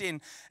behind our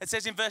sin. It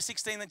says in verse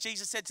 16 that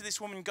Jesus said to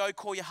this woman, go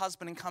call your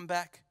husband and come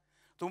back.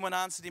 The woman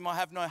answered him, I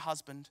have no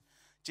husband.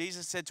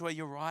 Jesus said to her,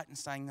 you're right in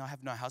saying, I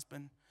have no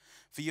husband.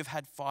 For you've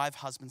had 5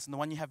 husbands, and the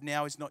one you have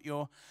now is not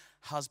your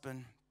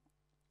husband.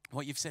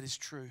 What you've said is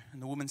true. And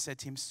the woman said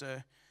to him,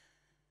 Sir,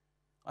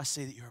 I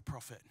see that you're a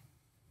prophet.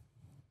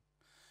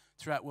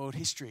 Throughout world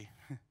history,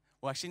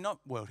 well, actually not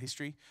world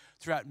history,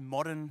 throughout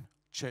modern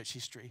church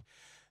history,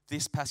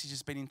 this passage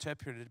has been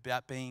interpreted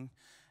about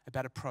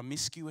a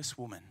promiscuous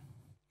woman.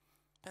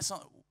 That's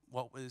not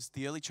what was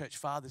the early church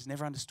fathers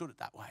never understood it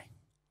that way.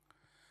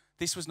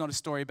 This was not a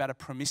story about a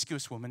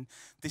promiscuous woman.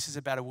 This is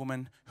about a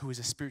woman who is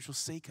a spiritual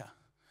seeker.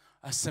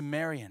 A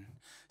Samaritan,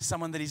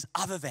 someone that is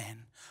other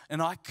than.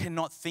 And I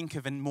cannot think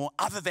of a more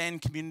other than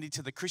community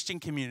to the Christian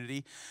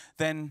community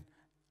than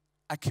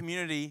a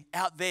community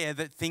out there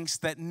that thinks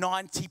that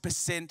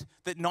 90%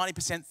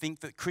 think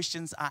that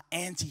Christians are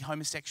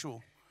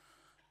anti-homosexual.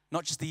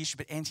 Not just the issue,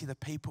 but anti the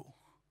people.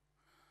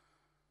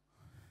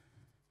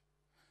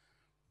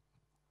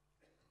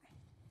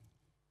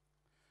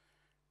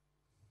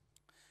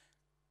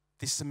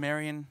 this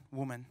Sumerian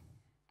woman,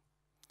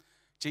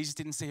 Jesus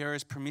didn't see her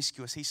as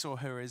promiscuous. He saw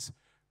her as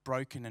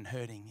broken and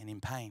hurting and in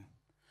pain.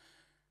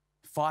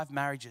 5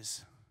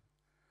 marriages.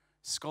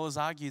 Scholars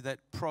argue that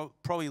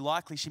probably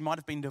likely she might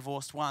have been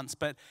divorced once,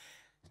 but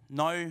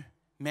no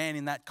man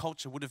in that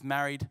culture would have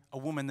married a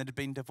woman that had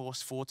been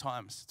divorced 4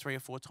 times, 3 or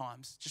 4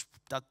 times. Just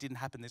that didn't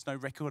happen. There's no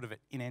record of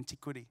it in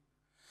antiquity.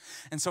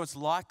 And so it's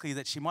likely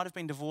that she might have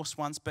been divorced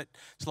once, but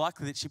it's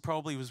likely that she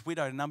probably was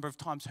widowed a number of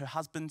times. Her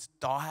husband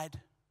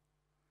died.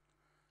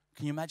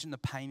 Can you imagine the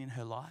pain in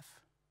her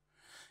life?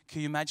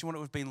 Can you imagine what it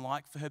would have been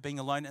like for her being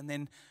alone and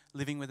then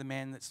living with a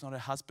man that's not her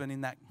husband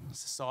in that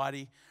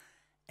society?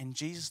 And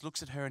Jesus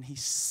looks at her and he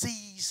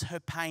sees her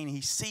pain.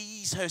 He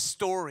sees her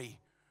story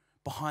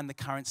behind the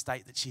current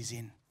state that she's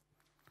in.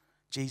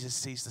 Jesus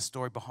sees the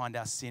story behind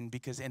our sin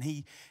and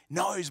he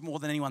knows more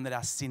than anyone that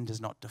our sin does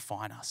not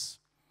define us.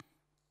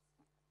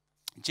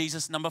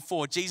 Number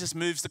 4, Jesus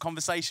moves the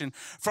conversation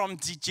from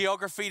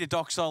geography to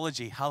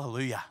doxology.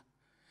 Hallelujah.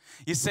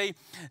 You see,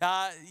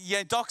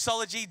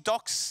 doxology,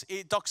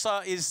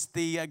 doxa is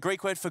the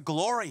Greek word for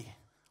glory.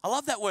 I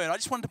love that word. I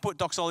just wanted to put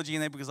doxology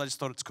in there because I just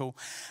thought it's cool.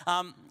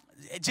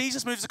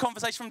 Jesus moves the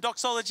conversation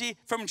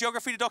from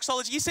geography to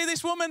doxology. You see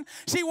this woman,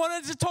 she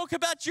wanted to talk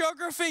about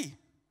geography.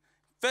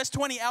 Verse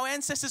 20, our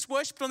ancestors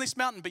worshipped on this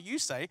mountain, but you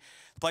say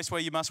the place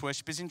where you must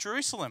worship is in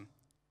Jerusalem.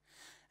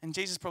 And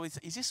Jesus probably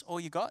said, is this all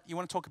you got? You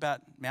want to talk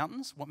about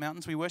mountains? What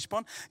mountains we worship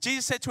on?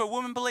 Jesus said to a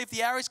woman, believe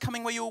the hour is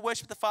coming where you will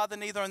worship the Father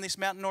neither on this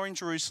mountain nor in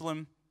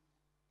Jerusalem.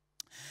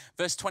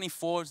 Verse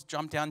 24,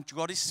 jump down.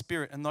 God is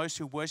spirit, and those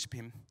who worship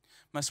him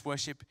must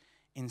worship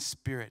in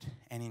spirit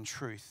and in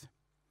truth.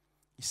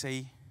 You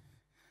see,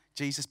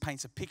 Jesus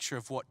paints a picture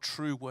of what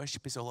true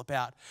worship is all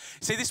about.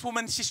 See, this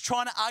woman, she's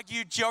trying to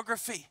argue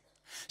geography.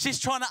 She's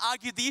trying to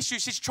argue the issue.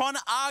 She's trying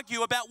to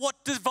argue about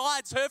what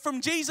divides her from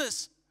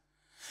Jesus.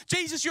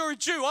 Jesus, you're a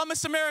Jew. I'm a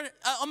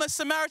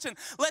Samaritan.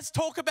 Let's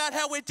talk about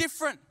how we're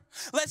different.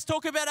 Let's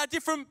talk about our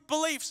different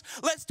beliefs.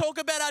 Let's talk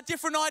about our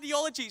different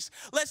ideologies.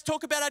 Let's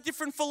talk about our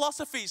different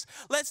philosophies.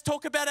 Let's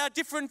talk about our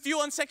different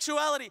view on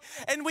sexuality.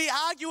 And we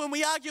argue and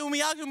we argue and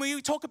we argue and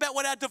we talk about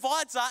what our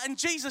divides are, and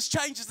Jesus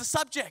changes the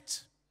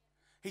subject.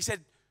 He said,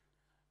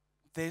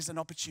 there's an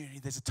opportunity,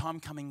 there's a time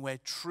coming where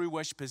true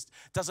worshippers,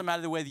 doesn't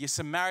matter whether you're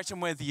Samaritan,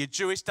 whether you're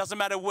Jewish, doesn't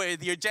matter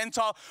whether you're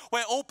Gentile,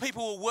 where all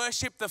people will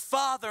worship the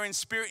Father in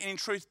spirit and in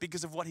truth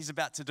because of what he's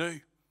about to do.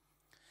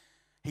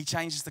 He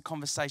changes the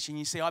conversation.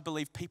 You see, I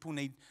believe people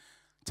need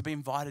to be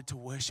invited to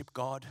worship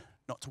God,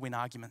 not to win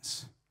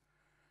arguments.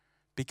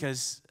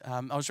 Because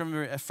I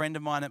remember a friend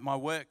of mine at my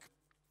work,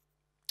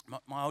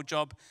 my old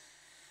job,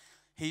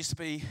 he used to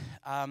be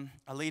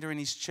a leader in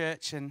his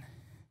church, and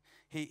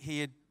he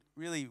had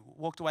really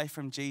walked away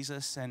from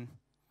Jesus and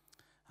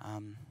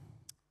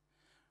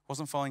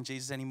wasn't following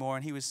Jesus anymore,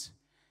 and he was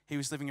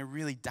living a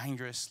really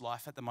dangerous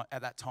life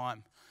at that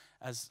time,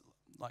 as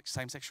like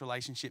same-sex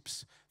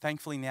relationships.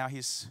 Thankfully now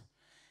he's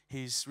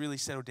really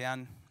settled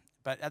down,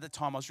 but at the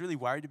time I was really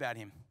worried about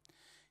him.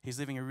 He's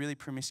living a really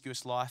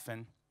promiscuous life,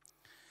 and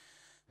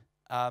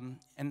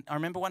I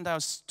remember one day I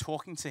was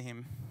talking to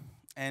him,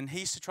 and he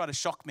used to try to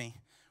shock me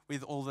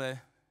with all the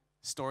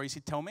stories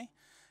he'd tell me,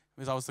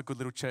 because I was the good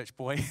little church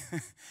boy.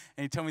 And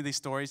he'd tell me these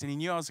stories, and he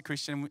knew I was a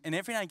Christian. And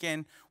every now and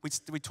again,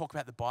 we'd talk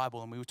about the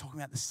Bible, and we were talking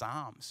about the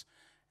Psalms.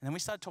 And then we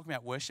started talking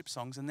about worship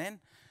songs. And then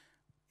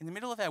in the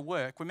middle of our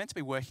work, we're meant to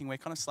be working, we're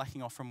kind of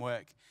slacking off from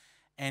work.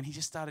 And he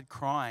just started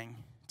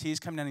crying, tears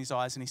coming down his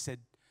eyes. And he said,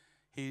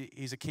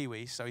 he's a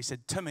Kiwi, so he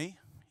said, Timmy,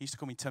 he used to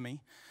call me Timmy.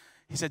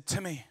 He said,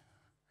 Timmy,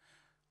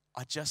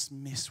 I just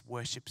miss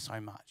worship so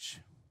much.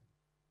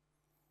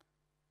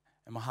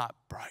 And my heart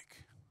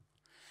broke.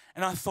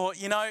 And I thought,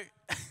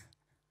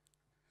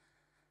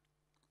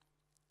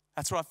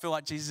 that's what I feel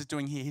like Jesus is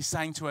doing here. He's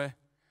saying to her,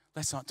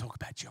 let's not talk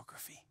about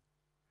geography.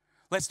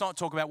 Let's not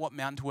talk about what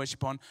mountain to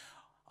worship on.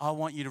 I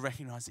want you to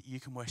recognize that you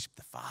can worship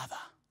the Father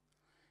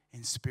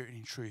in spirit and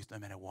in truth, no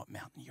matter what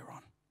mountain you're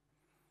on.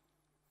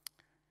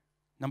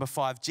 Number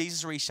 5,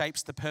 Jesus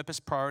reshapes the purpose,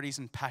 priorities,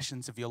 and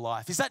passions of your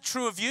life. Is that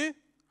true of you?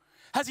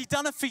 Has he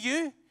done it for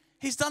you?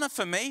 He's done it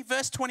for me.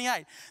 Verse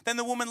 28, then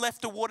the woman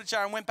left a water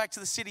jar and went back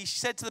to the city. She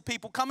said to the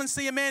people, come and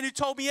see a man who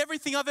told me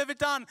everything I've ever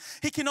done.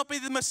 He cannot be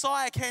the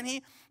Messiah, can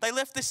he? They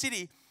left the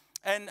city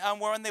and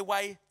were on their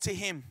way to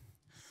him.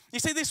 You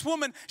see, this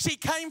woman, she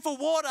came for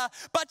water,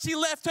 but she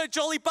left her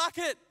jolly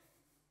bucket.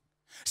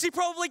 She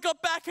probably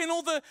got back and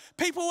all the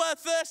people were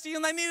thirsty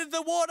and they needed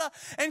the water,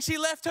 and she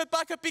left her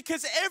bucket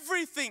because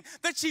everything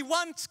that she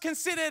once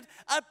considered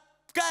a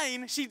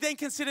gain, she then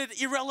considered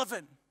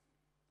irrelevant.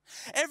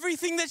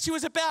 Everything that she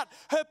was about,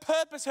 her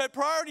purpose, her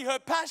priority, her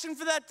passion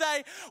for that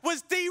day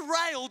was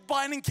derailed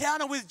by an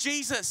encounter with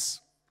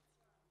Jesus.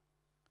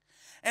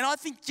 And I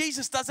think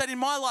Jesus does that in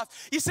my life.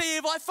 You see,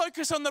 if I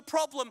focus on the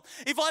problem,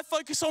 if I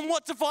focus on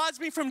what divides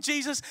me from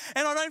Jesus,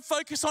 and I don't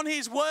focus on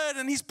his word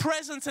and his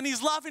presence and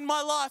his love in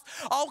my life,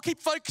 I'll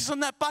keep focused on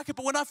that bucket.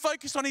 But when I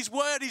focus on his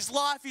word, his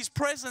life, his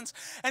presence,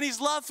 and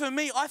his love for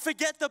me, I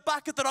forget the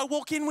bucket that I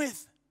walk in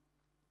with.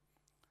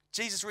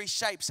 Jesus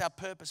reshapes our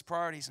purpose,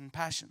 priorities, and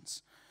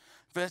passions.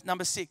 Verse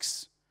number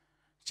 6,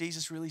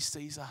 Jesus really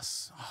sees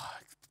us. Oh,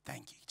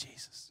 thank you,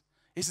 Jesus.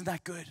 Isn't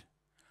that good?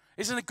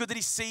 Isn't it good that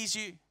he sees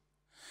you?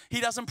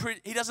 He doesn't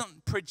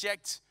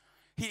project.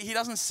 He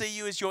doesn't see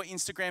you as your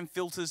Instagram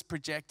filters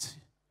project.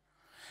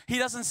 He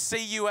doesn't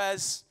see you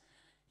as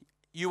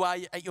you are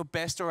at your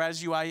best or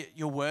as you are at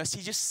your worst.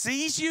 He just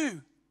sees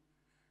you.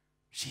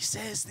 She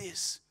says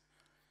this.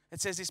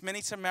 It says this,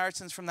 many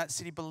Samaritans from that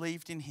city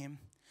believed in him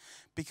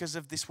because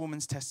of this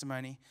woman's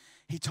testimony.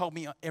 He told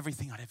me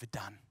everything I'd ever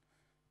done.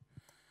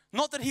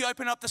 Not that he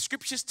opened up the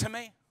scriptures to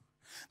me.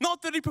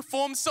 Not that he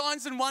performed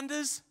signs and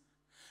wonders.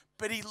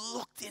 But he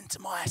looked into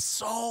my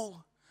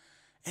soul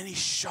and he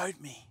showed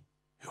me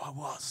who I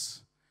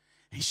was.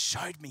 He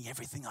showed me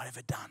everything I'd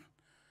ever done.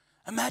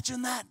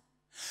 Imagine that.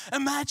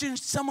 Imagine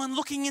someone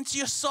looking into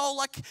your soul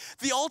like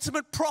the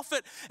ultimate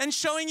prophet and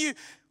showing you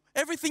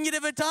everything you'd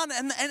ever done.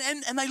 And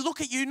they look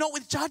at you not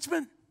with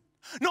judgment,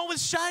 not with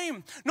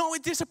shame, not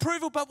with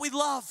disapproval, but with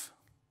love.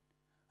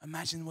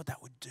 Imagine what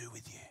that would do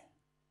with you.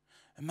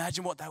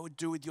 Imagine what that would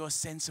do with your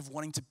sense of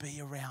wanting to be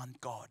around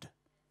God.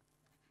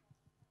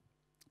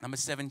 Number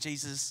 7,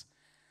 Jesus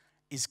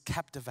is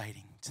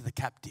captivating to the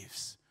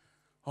captives.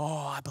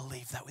 Oh, I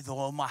believe that with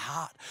all of my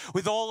heart,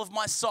 with all of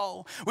my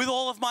soul, with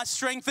all of my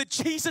strength, that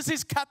Jesus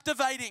is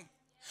captivating.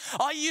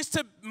 I used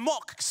to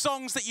mock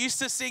songs that used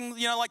to sing,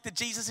 like the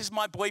Jesus is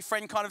my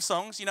boyfriend kind of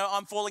songs.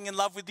 I'm falling in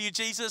love with you,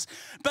 Jesus.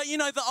 But,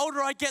 the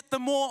older I get, the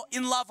more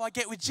in love I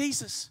get with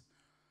Jesus.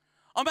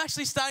 I'm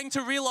actually starting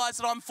to realize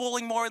that I'm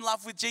falling more in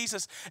love with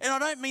Jesus. And I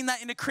don't mean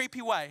that in a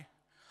creepy way.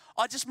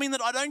 I just mean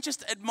that I don't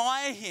just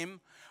admire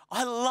him,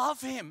 I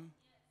love him.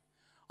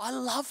 I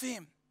love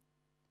him.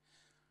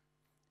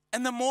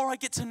 And the more I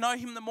get to know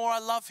him, the more I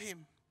love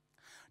him.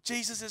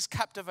 Jesus is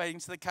captivating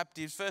to the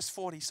captives. Verse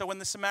 40, so when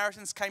the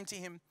Samaritans came to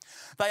him,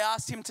 they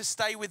asked him to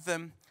stay with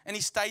them, and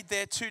he stayed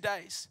there 2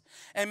 days.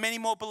 And many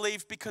more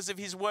believed because of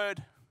his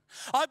word.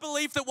 I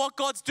believe that what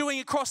God's doing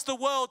across the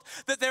world,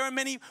 that there are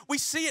many, we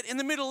see it in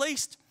the Middle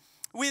East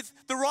with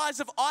the rise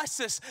of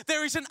ISIS.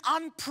 There is an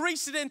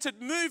unprecedented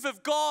move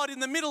of God in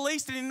the Middle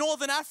East and in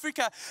Northern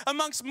Africa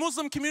amongst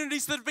Muslim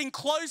communities that have been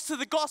closed to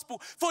the gospel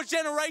for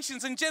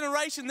generations and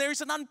generations. There is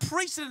an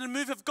unprecedented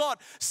move of God.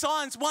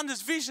 Signs,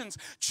 wonders, visions,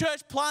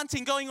 church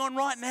planting going on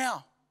right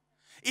now.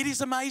 It is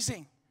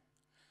amazing.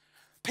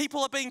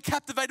 People are being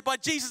captivated by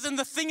Jesus. And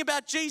the thing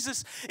about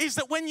Jesus is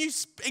that when you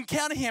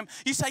encounter him,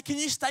 you say, can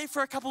you stay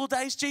for a couple of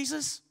days,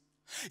 Jesus?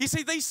 You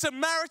see, these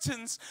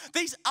Samaritans,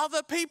 these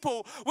other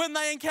people, when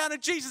they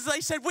encountered Jesus,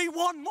 they said, we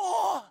want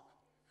more.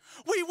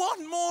 We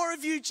want more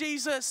of you,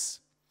 Jesus.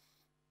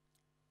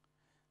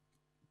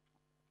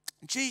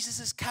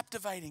 Jesus is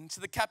captivating to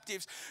the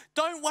captives.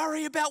 Don't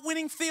worry about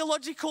winning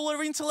theological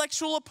or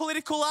intellectual or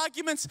political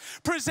arguments.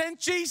 Present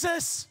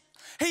Jesus.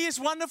 He is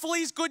wonderful.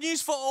 He is good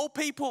news for all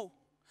people.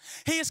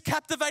 He has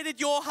captivated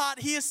your heart.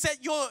 He has set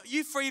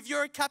you free. If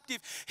you're a captive,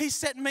 he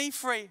set me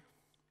free.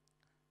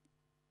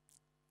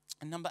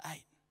 And number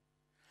 8,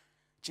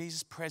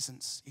 Jesus'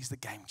 presence is the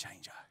game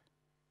changer.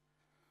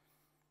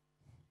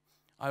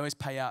 I always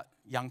pay out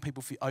young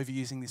people for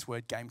overusing this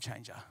word game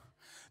changer.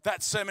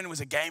 That sermon was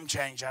a game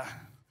changer.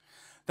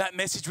 That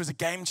message was a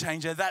game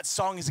changer. That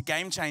song is a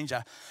game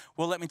changer.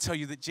 Well, let me tell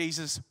you that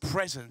Jesus'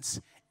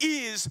 presence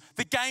is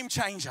the game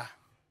changer.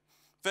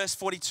 Verse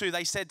 42,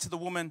 they said to the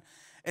woman,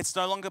 it's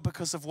no longer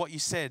because of what you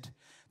said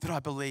that I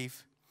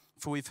believe,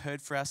 for we've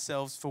heard for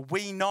ourselves, for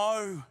we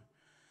know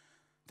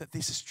that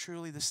this is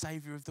truly the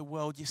Savior of the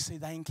world. You see,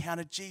 they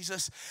encountered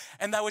Jesus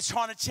and they were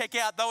trying to check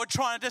out, they were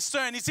trying to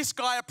discern, is this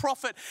guy a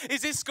prophet?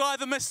 Is this guy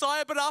the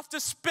Messiah? But after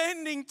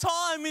spending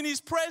time in his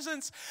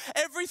presence,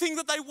 everything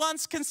that they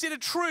once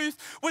considered truth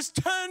was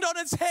turned on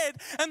its head.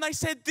 And they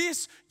said,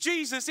 this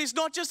Jesus is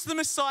not just the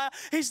Messiah,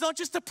 he's not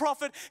just a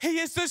prophet, he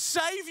is the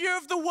Savior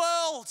of the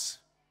world.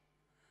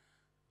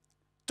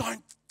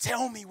 Don't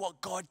tell me what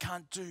God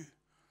can't do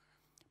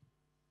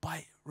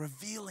by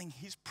revealing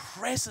his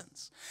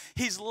presence,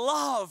 his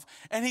love,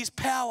 and his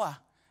power,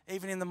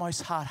 even in the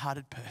most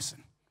hard-hearted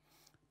person,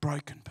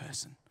 broken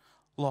person,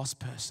 lost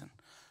person,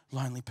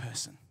 lonely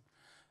person.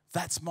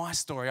 That's my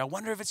story. I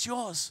wonder if it's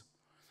yours.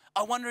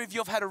 I wonder if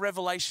you've had a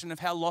revelation of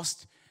how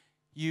lost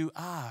you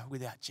are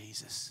without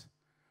Jesus.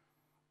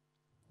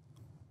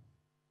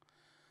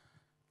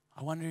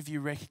 I wonder if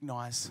you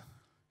recognize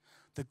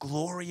the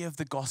glory of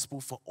the gospel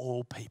for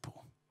all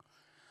people.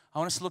 I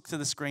want us to look to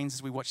the screens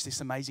as we watch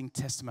this amazing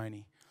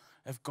testimony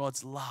of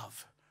God's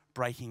love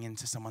breaking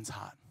into someone's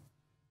heart.